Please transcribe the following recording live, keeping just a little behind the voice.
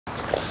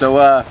So,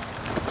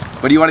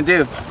 what do you want to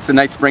do? It's a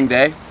nice spring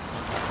day.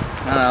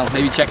 I don't know,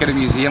 maybe check out a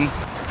museum.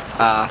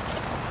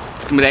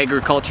 It's good with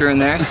agriculture in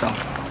there, so.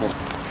 Well,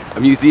 a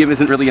museum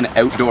isn't really an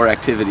outdoor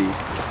activity.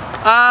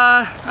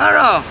 I don't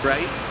know,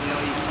 right?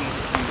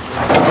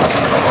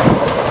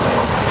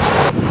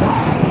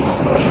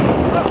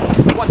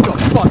 What the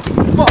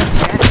fucking fuck,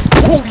 man?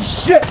 Holy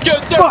shit!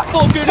 Get that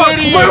fucking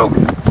idiot! Luke!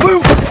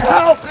 Luke! What the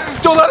hell?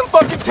 Don't let him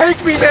fucking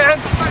take me, man!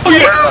 Oh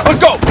yeah! Let's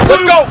go!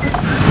 Let's go!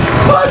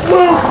 Fuck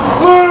Luke!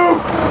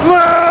 Luke!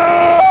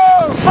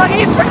 Luke! Fuck,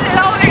 he's freaking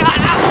out!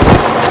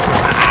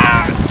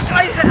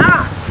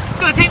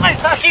 Gonna take my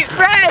fucking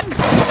friend!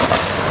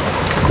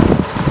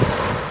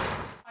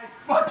 My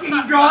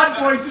fucking god,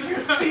 boys! Did you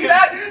see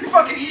that? You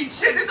fucking eat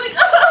shit! It's like,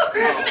 oh!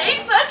 My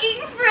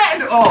fucking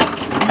friend! Oh,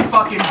 you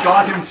fucking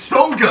got him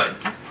so good!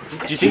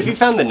 Do you think he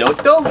found the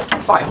note though?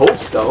 I hope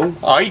so.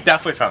 Oh, he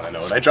definitely found the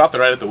note. I dropped it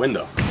right at the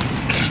window.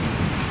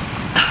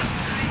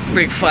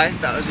 Bring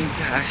 5,000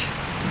 cash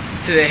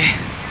today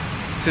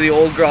to the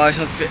old garage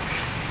on Fit.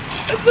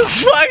 What the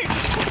fuck?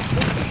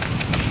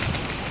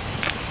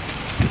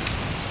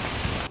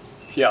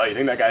 Yeah, you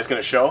think that guy's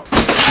gonna show?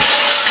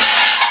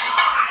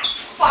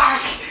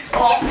 Fuck!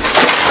 Oh,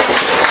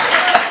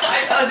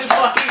 $5,000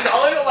 fucking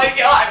dollars! Oh my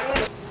god!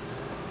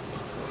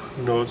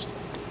 Who knows?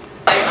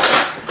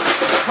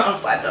 Oh,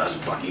 $5,000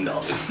 fucking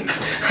dollars.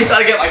 I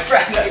gotta get my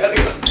friend. I gotta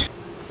go.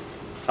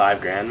 $5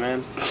 grand,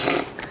 man.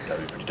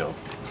 That'd be pretty dope.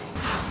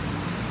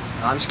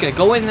 I'm just gonna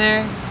go in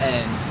there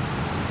and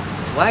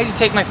why did you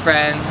take my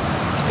friend?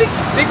 It's a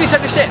big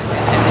misunderstanding,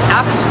 man. And this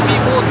happens to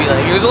people and be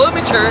like, it was a little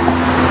mature,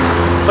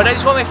 but I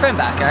just want my friend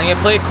back. And I'm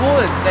gonna play it cool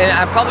and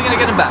I'm probably gonna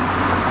get him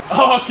back.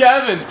 Oh,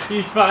 Kevin,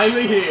 he's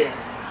finally here.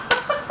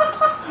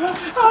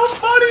 How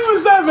funny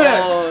was that,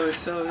 man? Oh,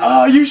 so.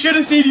 Oh, you should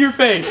have seen your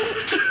face.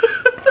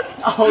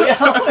 Oh yeah.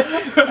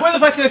 Where the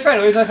fuck's my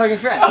friend? Where's my fucking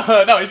friend?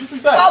 No, he's just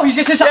inside. Oh, he's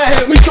just inside.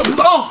 Yeah, let's go.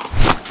 Oh.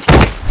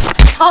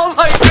 Oh,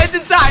 my friend's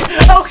inside.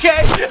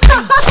 Okay.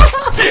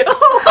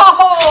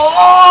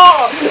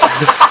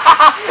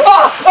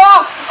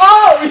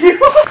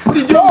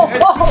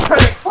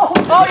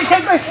 Oh, you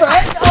take my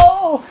friend?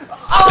 Oh.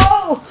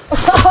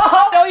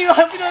 No, you don't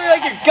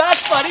like your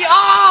guts, buddy. Oh,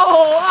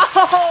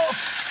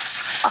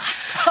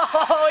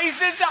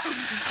 he's inside.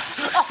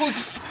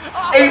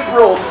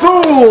 April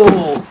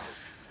Fool!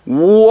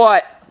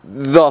 What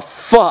the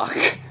fuck?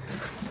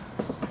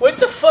 What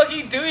the fuck are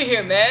you doing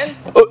here, man?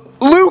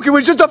 Luke, it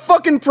was just a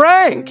fucking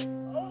prank!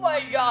 Oh my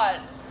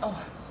god. Oh.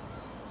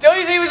 Don't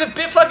you think it was a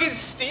bit fucking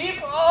steep?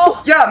 Oh.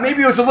 Yeah,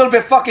 maybe it was a little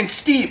bit fucking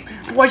steep.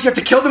 Why'd you have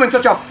to kill them in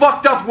such a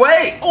fucked up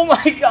way? Oh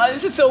my god,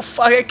 this is so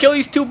fucking. I kill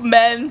these two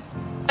men.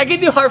 I get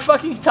new hard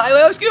fucking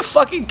Tyler. I was gonna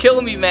fucking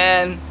kill me,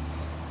 man.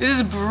 This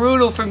is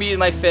brutal for me and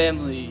my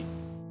family.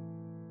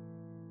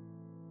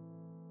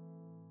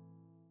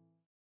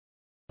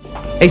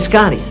 Hey,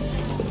 Scotty.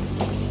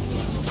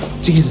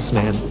 Jesus,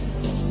 man.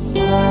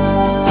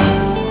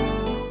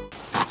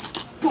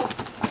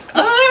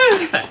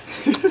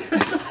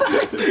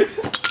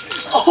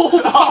 Oh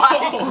my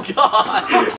god!